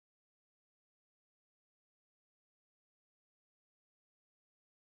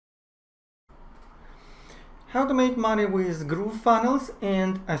How to make money with GrooveFunnels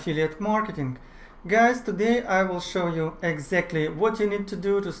and affiliate marketing. Guys, today I will show you exactly what you need to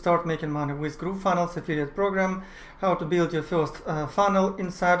do to start making money with GrooveFunnels affiliate program, how to build your first funnel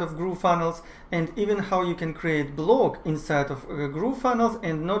inside of GrooveFunnels, and even how you can create blog inside of GrooveFunnels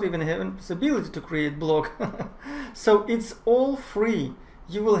and not even having possibility to create blog. So it's all free.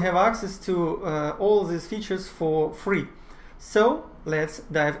 You will have access to all these features for free. So let's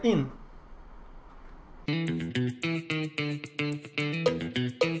dive in.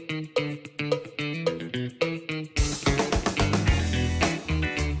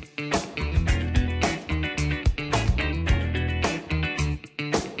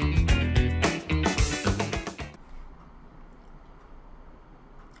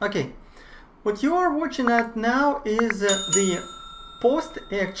 Okay, what you are watching at now is the post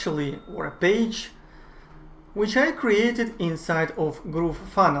actually, or a page, which I created inside of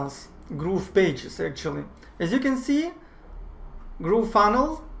GrooveFunnels. Groove pages actually. As you can see,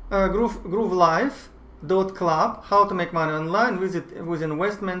 GrooveFunnels, GrooveLife.club, how to make money online with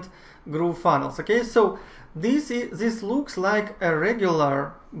investment GrooveFunnels. Okay, so this looks like a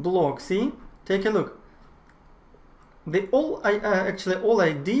regular blog. See, take a look. All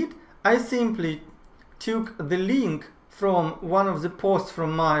I did, I simply took the link from one of the posts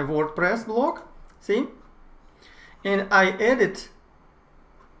from my WordPress blog. See, and I added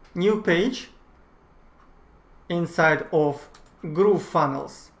new page inside of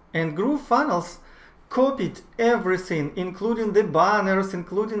GrooveFunnels, and GrooveFunnels copied everything, including the banners,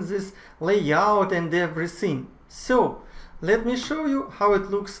 including this layout and everything. So let me show you how it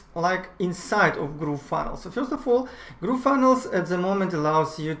looks like inside of GrooveFunnels. So first of all, GrooveFunnels at the moment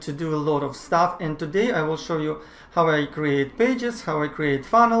allows you to do a lot of stuff, and today I will show you how I create pages, how I create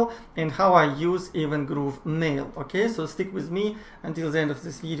funnel, and how I use even GrooveMail. Okay, so stick with me until the end of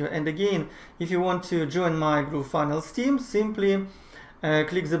this video. And again, if you want to join my GrooveFunnels team, simply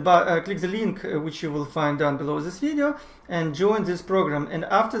click the link which you will find down below this video and join this program. And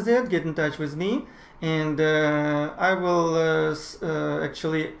after that, get in touch with me, and I will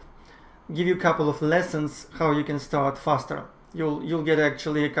actually give you a couple of lessons how you can start faster. You'll get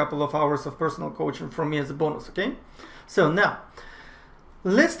actually a couple of hours of personal coaching from me as a bonus. Okay, so now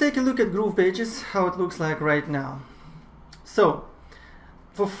let's take a look at Groove Pages, how it looks like right now. So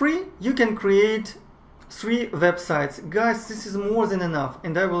for free you can create 3 websites. Guys, this is more than enough,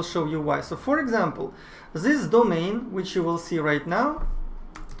 and I will show you why. So for example, this domain which you will see right now,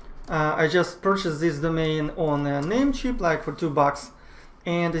 I just purchased this domain on Namecheap, like for $2,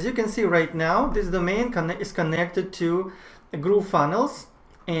 and as you can see right now, this domain is connected to GrooveFunnels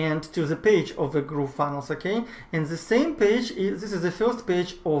and to the page of the GrooveFunnels. Okay, and the same page this is the first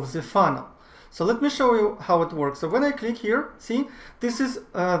page of the funnel. So let me show you how it works. So when I click here, see, this is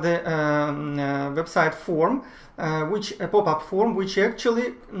the website form, which a pop-up form, which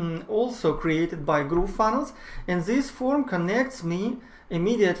actually also created by GrooveFunnels, and this form connects me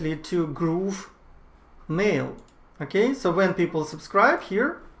immediately to GrooveMail. Okay, so when people subscribe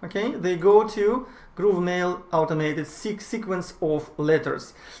here, okay, they go to GrooveMail automated sequence of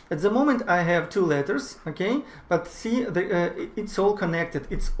letters. At the moment I have 2 letters, okay, but see, it's all connected,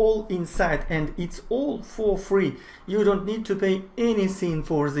 it's all inside, and it's all for free. You don't need to pay anything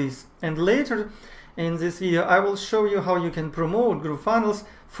for this. And later in this video I will show you how you can promote GrooveFunnels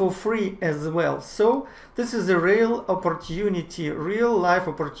for free as well. So this is a real opportunity, real life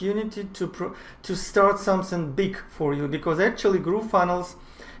opportunity to start something big for you, because actually GrooveFunnels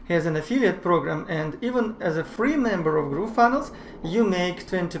has an affiliate program, and even as a free member of GrooveFunnels you make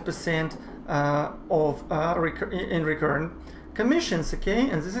 20% in recurring commissions. Okay,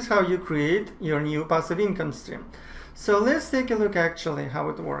 and this is how you create your new passive income stream. So let's take a look actually how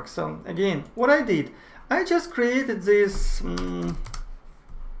it works. So again, what I did, I just created this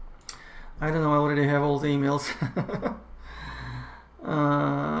I don't know, I already have all the emails.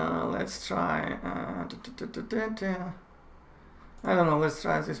 Let's try I don't know, let's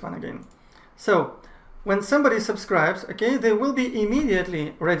try this one again. So when somebody subscribes, okay, they will be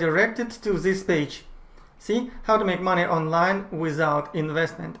immediately redirected to this page. See, how to make money online without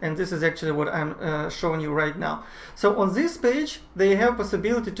investment. And this is actually what I'm showing you right now. So on this page they have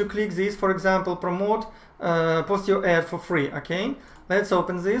possibility to click this, for example, promote, post your ad for free. Okay, let's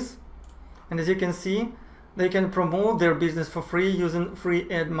open this, and as you can see, they can promote their business for free using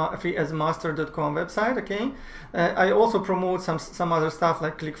FREEADSMASTER.com website. Okay, I also promote some other stuff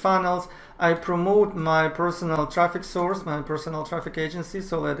like ClickFunnels. I promote my personal traffic source, my personal traffic agency,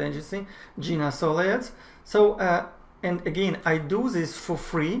 Solid Agency, Gina Solids. So and again, I do this for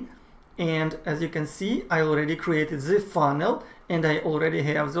free, and as you can see, I already created the funnel, and I already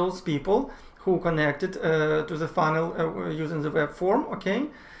have those people who connected to the funnel using the web form, okay,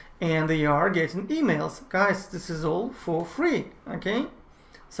 and they are getting emails. Guys, this is all for free, okay.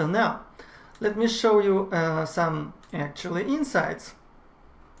 So now let me show you some actually insights.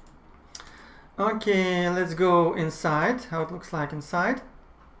 Okay, let's go inside, how it looks like inside.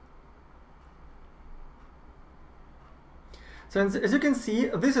 So as you can see,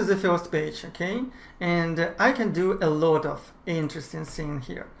 this is the first page, okay, and I can do a lot of interesting things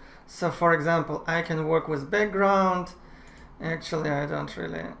here. So for example, I can work with background. Actually,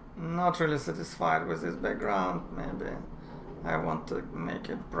 not really satisfied with this background. Maybe I want to make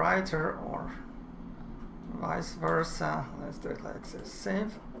it brighter or vice versa. Let's do it like this.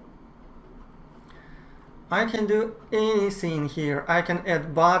 Save. I can do anything here. I can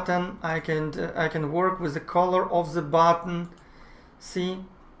add button. I can work with the color of the button. See,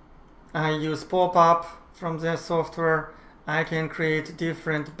 I use pop-up from their software. I can create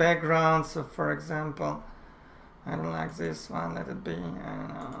different backgrounds. So for example, I don't like this one, let it be, I don't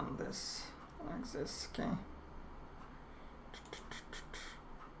know, this, like this, okay.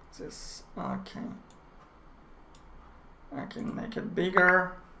 This, okay. I can make it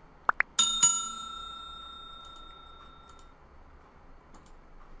bigger.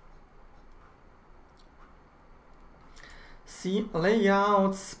 See,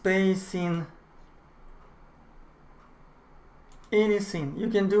 layout, spacing, anything. You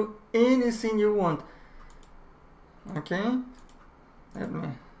can do anything you want. Okay, let me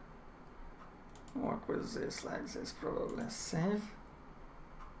work with this like this, probably. Save.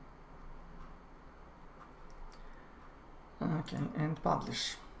 Okay, and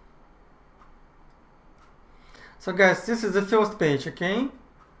publish. So guys, this is the first page, okay?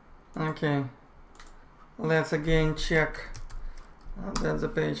 Okay, let's again check that the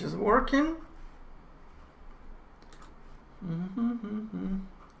page is working.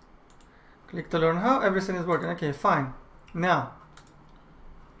 Click to learn how everything is working. Okay, fine. Now,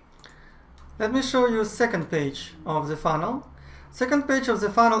 let me show you second page of the funnel. Second page of the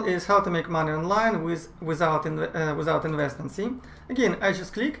funnel is how to make money online without investment. See, again, I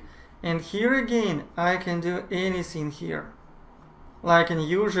just click, and here again I can do anything here, like in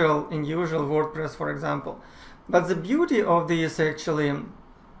usual WordPress, for example. But the beauty of this actually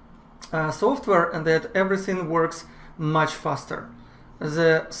software and that everything works much faster.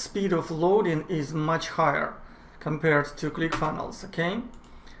 The speed of loading is much higher compared to ClickFunnels, okay?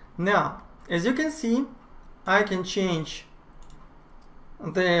 Now, as you can see, I can change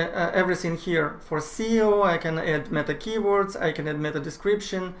the everything here for SEO. I can add meta keywords, I can add meta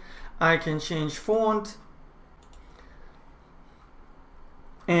description, I can change font,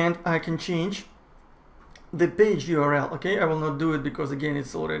 and I can change the page URL, okay? I will not do it because again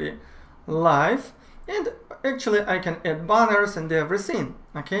it's already live. And actually I can add banners and everything,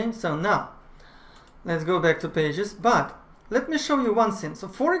 okay? So now let's go back to pages, but let me show you one thing. So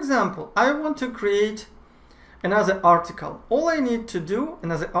for example, I want to create another article. All I need to do,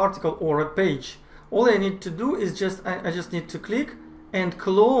 another article or a page, all I need to do is I just need to click and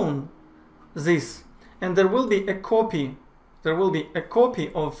clone this, and there will be a copy. There will be a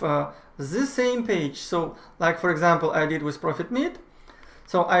copy of the same page. So like for example I did with Profit Meet.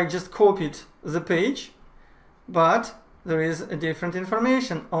 So I just copied the page, but there is a different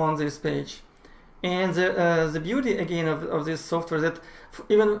information on this page. And the beauty again of this software that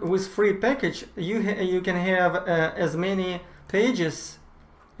even with free package you can have as many pages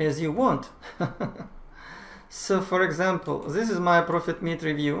as you want. So for example, this is my Profit Meet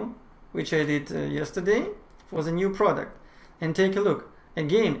review, which I did yesterday for the new product. And take a look.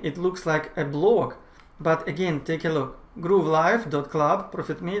 Again, it looks like a blog, but again, take a look. GrooveLife.club,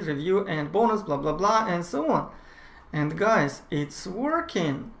 Profit Meet, review and bonus, blah, blah, blah, and so on. And guys, it's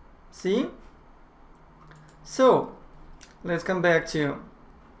working. See? So, let's come back to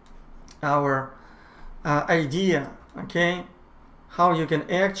our idea, okay? How you can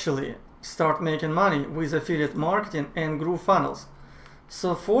actually start making money with affiliate marketing and GrooveFunnels.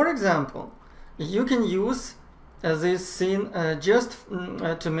 So, for example, you can use this thing just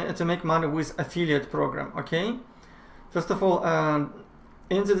to make money with affiliate program, okay? First of all,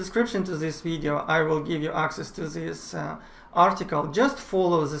 in the description to this video, I will give you access to this article. Just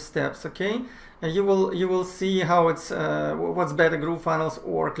follow the steps, okay? You will see how it's what's better, GrooveFunnels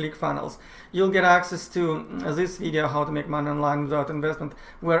or ClickFunnels. You'll get access to this video, how to make money online without investment,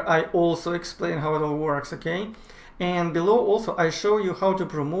 where I also explain how it all works, okay? And below also I show you how to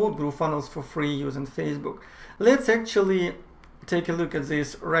promote GrooveFunnels for free using Facebook. Let's actually take a look at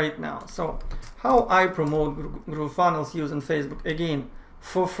this right now. So how I promote GrooveFunnels using Facebook, again,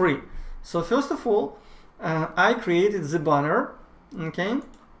 for free. So first of all, I created the banner, okay?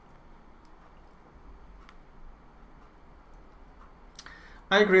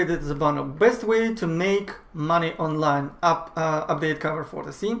 I created the banner, best way to make money online, update cover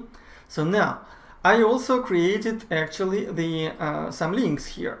photo, see? So now, I also created actually the some links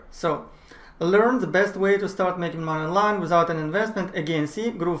here. So, learn the best way to start making money online without an investment. Again,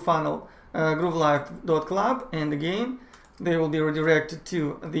 see, GrooveFunnel, groovelive.club, and again, they will be redirected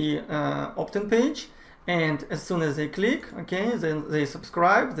to the opt-in page. And as soon as they click, okay, then they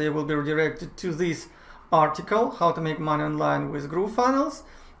subscribe, they will be redirected to this article, how to make money online with GrooveFunnels.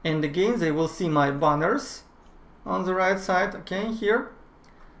 And again, they will see my banners on the right side, okay, here.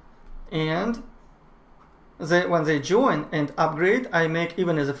 And when they join and upgrade, I make,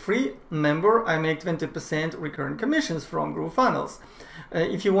 even as a free member, I make 20% recurring commissions from GrooveFunnels.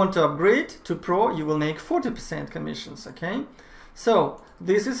 If you want to upgrade to Pro, you will make 40% commissions, okay? So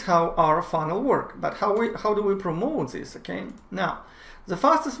this is how our funnel works. But how do we promote this, okay? Now, the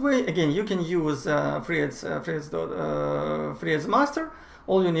fastest way, again, you can use FREEADSMASTER.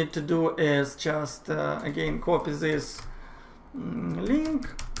 All you need to do is just, again, copy this link,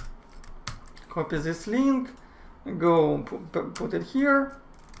 go put it here,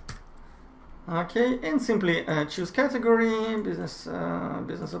 okay, and simply choose category, business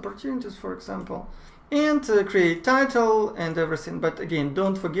opportunities, for example, and create title and everything. But again,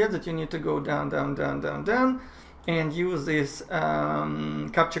 don't forget that you need to go down, and use this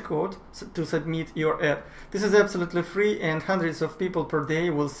captcha code to submit your ad. This is absolutely free, and hundreds of people per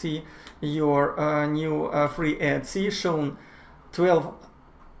day will see your new free ad. See, shown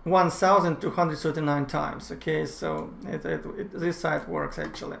 1,239 times. Okay, so this site works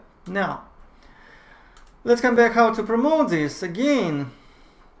actually. Now, let's come back how to promote this. Again,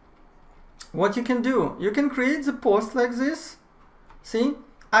 what you can do, you can create the post like this. See,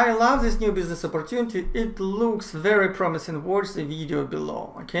 I love this new business opportunity. It looks very promising. Watch the video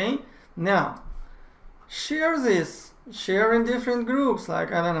below. Okay, now share this, share in different groups,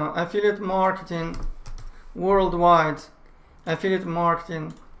 like, I don't know, affiliate marketing worldwide, affiliate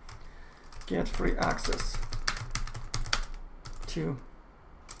marketing, get free access to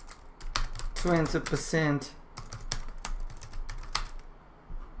 20%.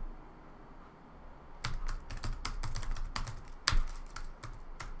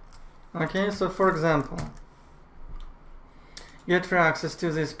 Okay, so for example, get free access to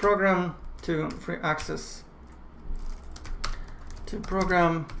this program, to free access to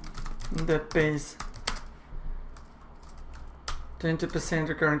program that pays 20%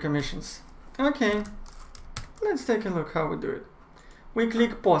 recurring commissions. Okay, let's take a look how we do it. We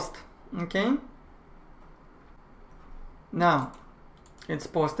click post, okay? Now, it's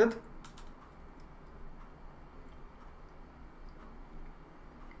posted.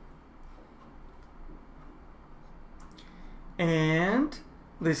 And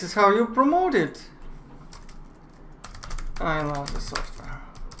this is how you promote it. I love the software.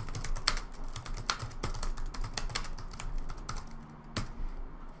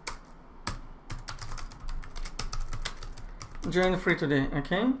 Join free today,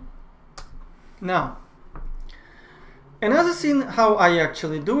 okay? Now, another thing how I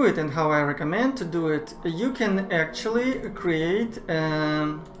actually do it and how I recommend to do it, you can actually create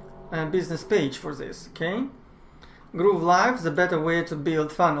a business page for this, okay? Groove Live, the better way to build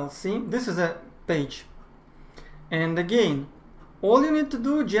funnels. See, this is a page. And again, all you need to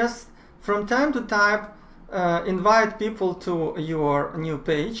do, just from time to time, invite people to your new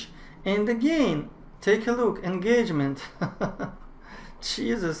page. And again, take a look, engagement.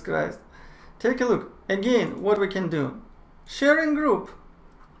 Jesus Christ. Take a look. Again, what we can do. Share in group.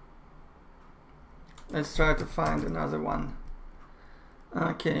 Let's try to find another one.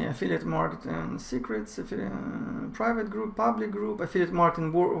 Okay, affiliate marketing secrets, affiliate, private group, public group, affiliate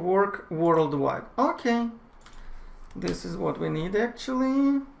marketing work worldwide. Okay, this is what we need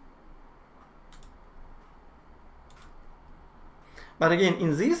actually. But again,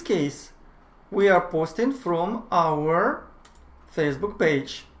 in this case, we are posting from our Facebook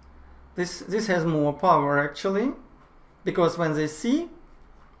page. This has more power actually, because when they see,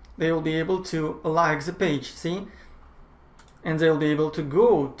 they will be able to like the page. See. And they'll be able to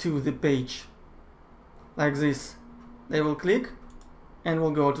go to the page like this. They will click and will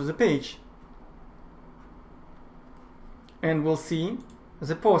go to the page, and we'll see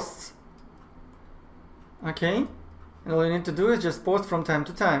the posts. Okay, and all you need to do is just post from time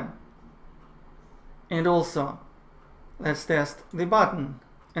to time. And also, let's test the button,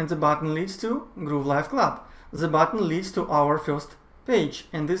 and the button leads to Groove Live Club. The button leads to our first page,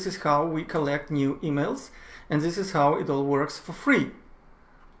 and this is how we collect new emails. And this is how it all works for free.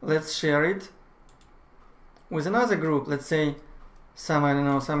 Let's share it with another group. Let's say some, I don't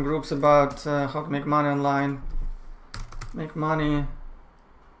know, some groups about how to make money online, make money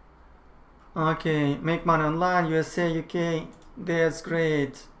Okay, make money online, USA, UK. That's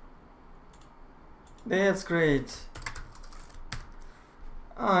great. That's great.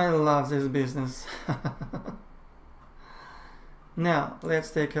 I love this business. Now, let's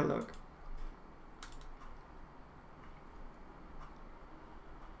take a look.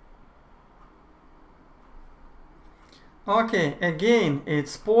 Okay, again,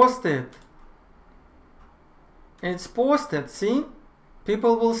 it's posted. It's posted, see?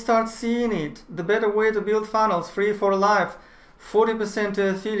 People will start seeing it. The better way to build funnels, free for life. 40% to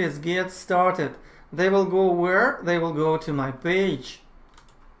affiliates, get started. They will go where? They will go to my page.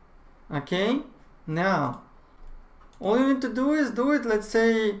 Okay? Now, all you need to do is do it, let's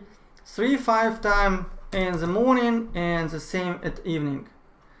say, 3-5 times in the morning and the same at evening.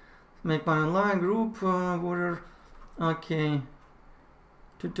 Make my online group, order. Okay.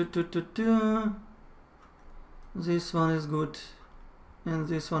 This one is good. And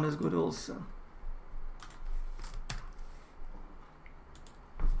this one is good also.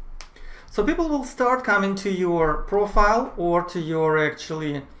 So people will start coming to your profile or to your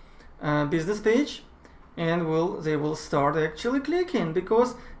actually business page, and they will start actually clicking,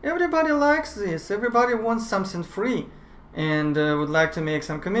 because everybody likes this. Everybody wants something free and would like to make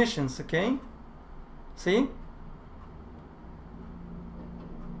some commissions. Okay, see?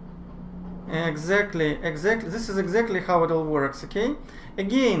 Exactly. This is exactly how it all works. Okay,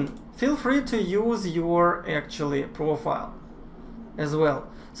 again, feel free to use your actually profile as well.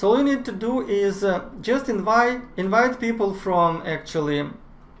 So all you need to do is just invite people from actually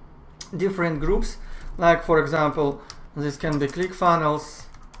different groups. Like, for example, this can be ClickFunnels.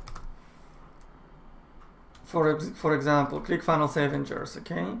 For example, ClickFunnels Avengers.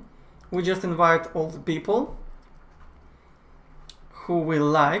 Okay, we just invite all the people who we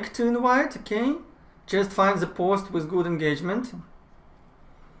like to invite. Okay, just find the post with good engagement.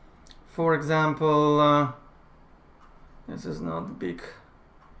 For example, this is not big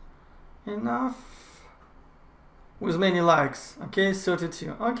enough, with many likes. Okay,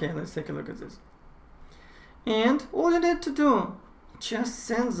 32. Okay, let's take a look at this. And all you need to do, just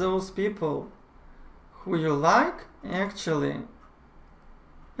send those people who you like actually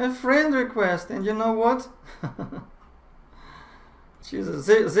a friend request, and you know what? Jesus,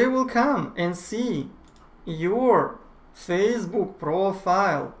 they will come and see your Facebook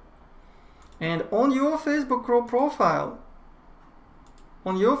profile, and on your Facebook profile,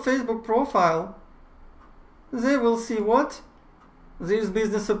 they will see what? This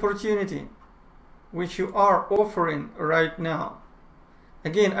business opportunity which you are offering right now.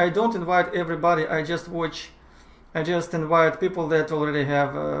 Again, I don't invite everybody. I just invite people that already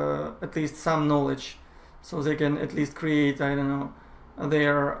have at least some knowledge, so they can at least create, I don't know,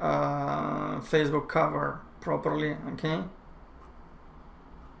 their Facebook cover properly. Okay.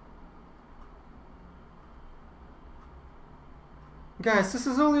 Guys, this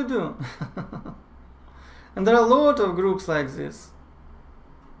is all you do. And there are a lot of groups like this.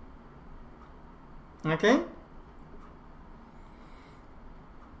 Okay?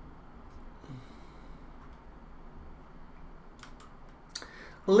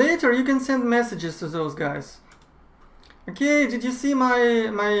 Later you can send messages to those guys. Okay, did you see my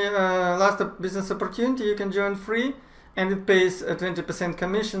last business opportunity? You can join free and it pays a 20%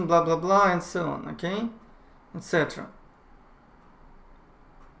 commission, blah blah blah, and so on. Okay, etc.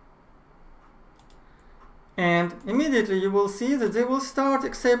 And immediately you will see that they will start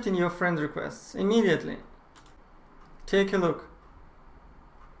accepting your friend requests immediately. Take a look.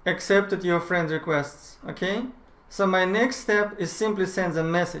 Accepted your friend requests. Okay, so my next step is simply send a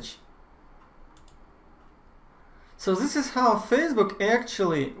message. So this is how Facebook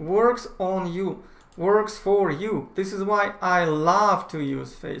actually works on you, works for you. This is why I love to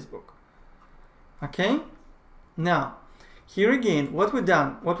use Facebook. Okay, now here again, what we've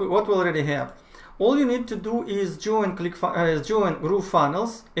done, what we already have. All you need to do is join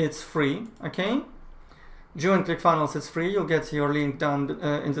GrooveFunnels. It's free. Okay, join ClickFunnels. It's free. You'll get your link down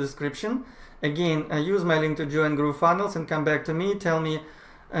in the description. Again, use my link to join GrooveFunnels and come back to me. Tell me,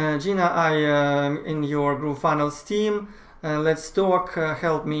 Gina, I am in your GrooveFunnels team. Let's talk.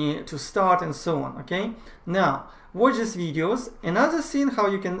 Help me to start, and so on. Okay. Now, watch these videos. Another thing how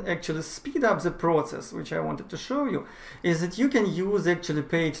you can actually speed up the process, which I wanted to show you, is that you can use actually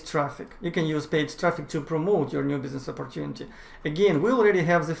paid traffic. You can use paid traffic to promote your new business opportunity. Again, we already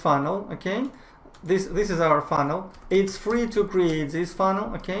have the funnel. Okay, this is our funnel. It's free to create this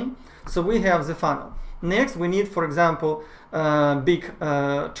funnel. Okay, so we have the funnel. Next, we need, for example, big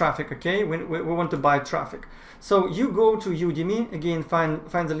traffic. Okay, we want to buy traffic. So you go to Udemy, again,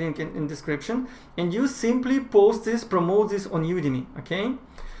 find the link in description, and you simply post this, promote this on Udemy. Okay,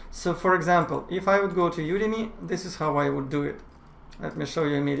 So for example, if I would go to Udemy, this is how I would do it. Let me show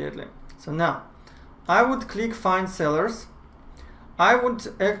you immediately. So now I would click find sellers. I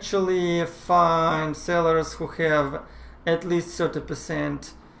would actually find sellers who have at least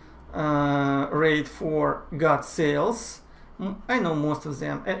 30% rate for got sales. I know most of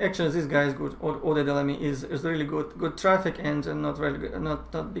them. Actually, this guy is good. Ode Delamy is really good traffic and not really good,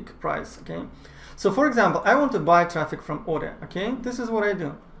 not big price. Okay. So for example, I want to buy traffic from Ode. Okay. This is what I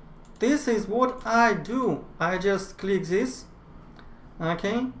do. This is what I do. I just click this.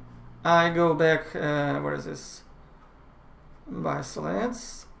 Okay. I go back. Where is this? Buy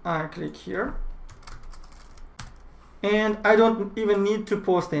slides. I click here. And I don't even need to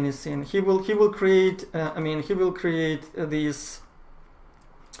post anything. He will create. He will create this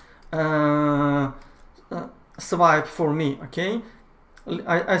swipe for me. Okay.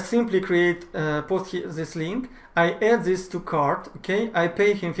 I simply create post this link. I add this to cart. Okay. I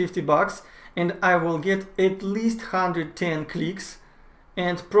pay him $50, and I will get at least 110 clicks,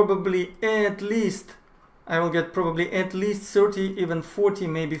 and probably at least I will get at least 30, even 40,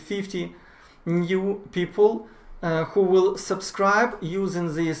 maybe 50 new people. Who will subscribe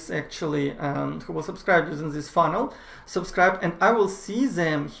using this who will subscribe using this funnel, and I will see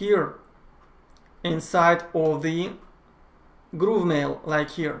them here inside of the GrooveMail, like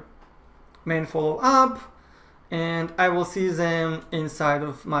here, main follow up, and I will see them inside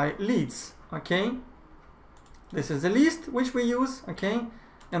of my leads. Okay, this is the list which we use. Okay,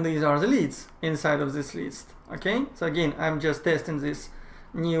 and these are the leads inside of this list. Okay, so again, I'm just testing this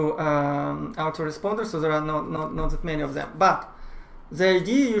new autoresponder, so there are not that many of them, but the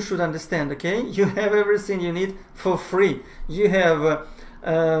idea you should understand. Okay, you have everything you need for free. You have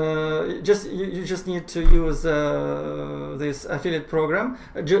you just need to use this affiliate program.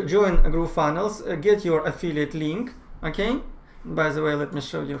 Join GrooveFunnels, get your affiliate link. Okay, by the way, let me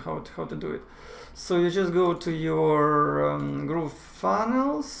show you how to do it. So you just go to your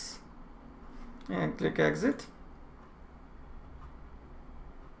GrooveFunnels and click exit.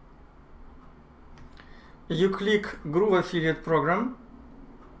 You click Groove Affiliate Program.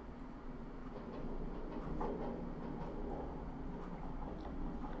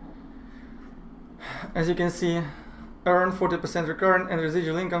 As you can see, earn 40% recurrent and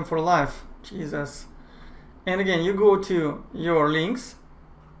residual income for life. Jesus. And again, you go to your links,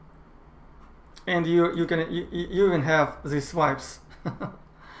 and you even have these swipes.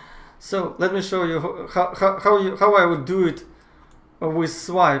 So let me show you how I would do it with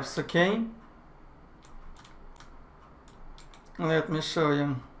swipes. Okay. Let me show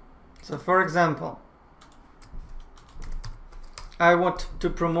you. So for example, I want to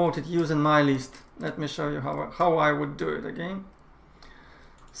promote it using my list. Let me show you how I would do it again.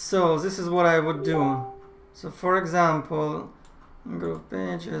 So this is what I would do. So for example, group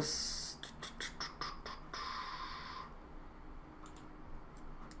pages.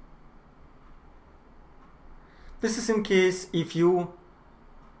 This is in case if you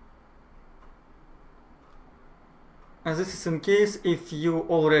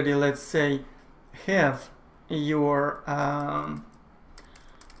already, let's say, have your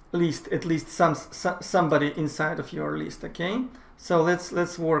list, at least somebody inside of your list. Okay, so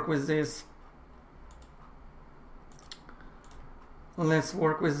let's work with this. Let's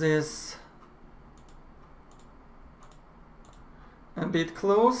work with this a bit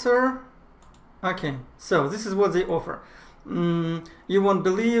closer. Okay, so this is what they offer. You won't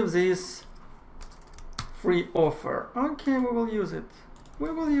believe this free offer. Okay, we will use it.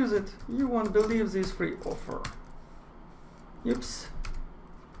 We will use it. You won't believe this free offer. Oops.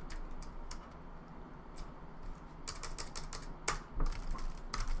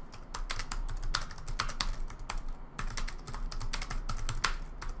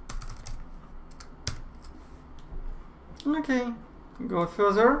 Okay, go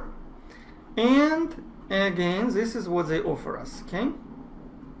further. And again, this is what they offer us. Okay.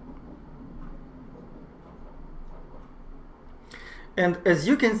 And as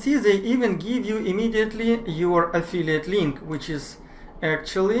you can see, they even give you immediately your affiliate link, which is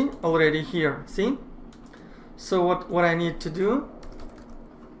actually already here. See? So what I need to do,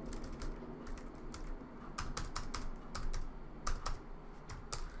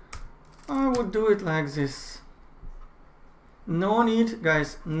 I would do it like this. No need,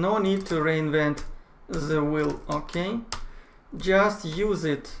 guys, no need to reinvent the wheel. Okay? Just use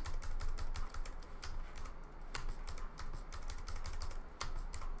it.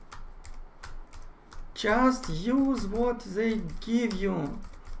 Just use what they give you,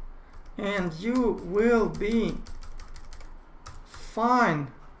 and you will be fine.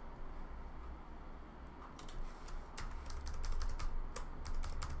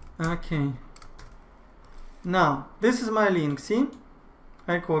 Okay. Now, this is my link, see?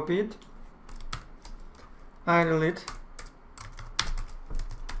 I copy it. I delete.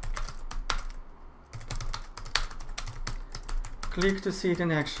 Click to see it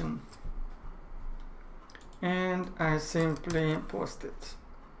in action. And I simply post it.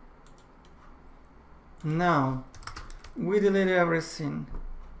 Now, we delete everything.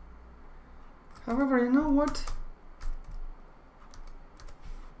 However, you know what?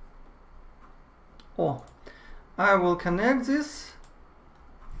 Oh, I will connect this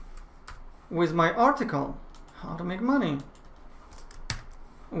with my article, how to make money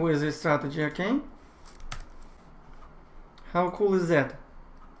with this strategy, okay? How cool is that?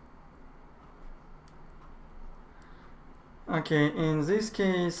 Okay, in this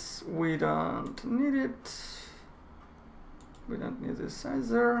case, we don't need it. We don't need this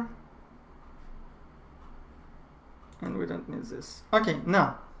either. And we don't need this. Okay,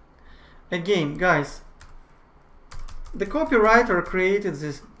 now, again, guys, the copywriter created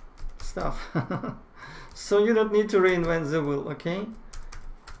this stuff. So you don't need to reinvent the wheel, okay?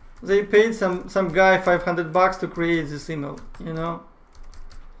 They paid some guy $500 to create this email, you know?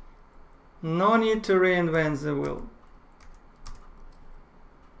 No need to reinvent the wheel.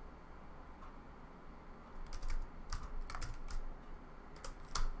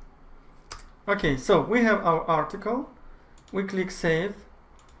 Okay, so we have our article. We click save,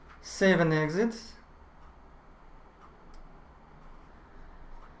 save and exit.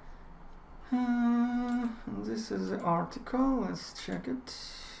 This is the article. Let's check it.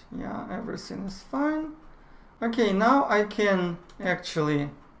 Yeah, everything is fine. Okay, now I can actually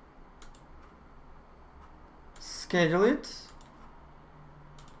schedule it.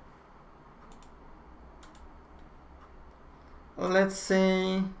 Let's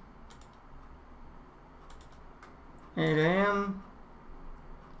say 8 AM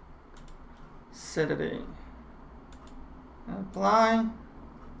Saturday. Apply,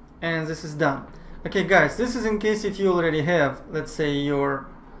 and this is done. Okay, guys, this is in case if you already have, let's say, your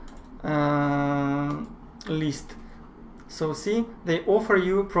list. So see, they offer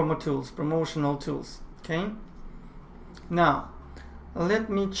you promo tools, promotional tools. Okay. Now, let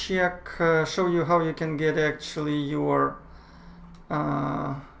me check, show you how you can get actually your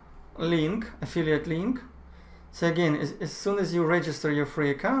link, affiliate link. So again, as soon as you register your free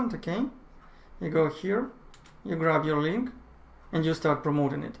account, okay, you go here, you grab your link, and you start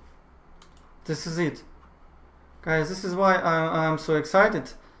promoting it. This is it. Guys, this is why I'm so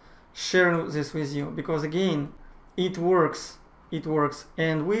excited sharing this with you, because again, it works,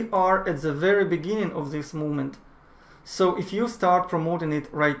 and we are at the very beginning of this movement. So if you start promoting it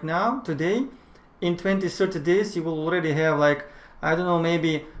right now, today, in 20-30 days, you will already have, like, I don't know,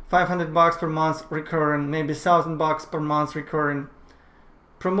 maybe $500 per month recurring, maybe $1,000 per month recurring.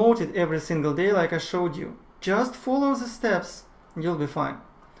 Promote it every single day like I showed you. Just follow the steps and you'll be fine.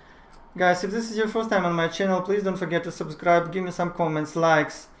 Guys, if this is your first time on my channel, please don't forget to subscribe, give me some comments,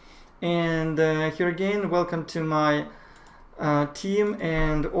 likes, and here again, welcome to my team,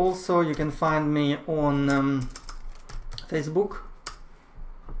 and also you can find me on Facebook.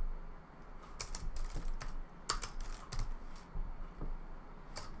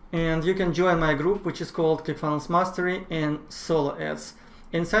 And you can join my group, which is called ClickFunnels Mastery and Solo Ads.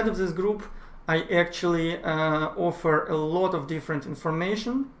 Inside of this group, I actually offer a lot of different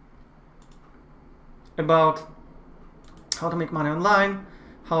information about how to make money online,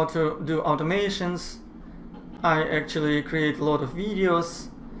 how to do automations. I actually create a lot of videos,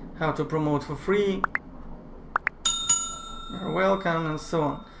 how to promote for free. You're welcome, and so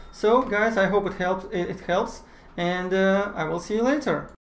on. So guys, I hope it helps, and I will see you later.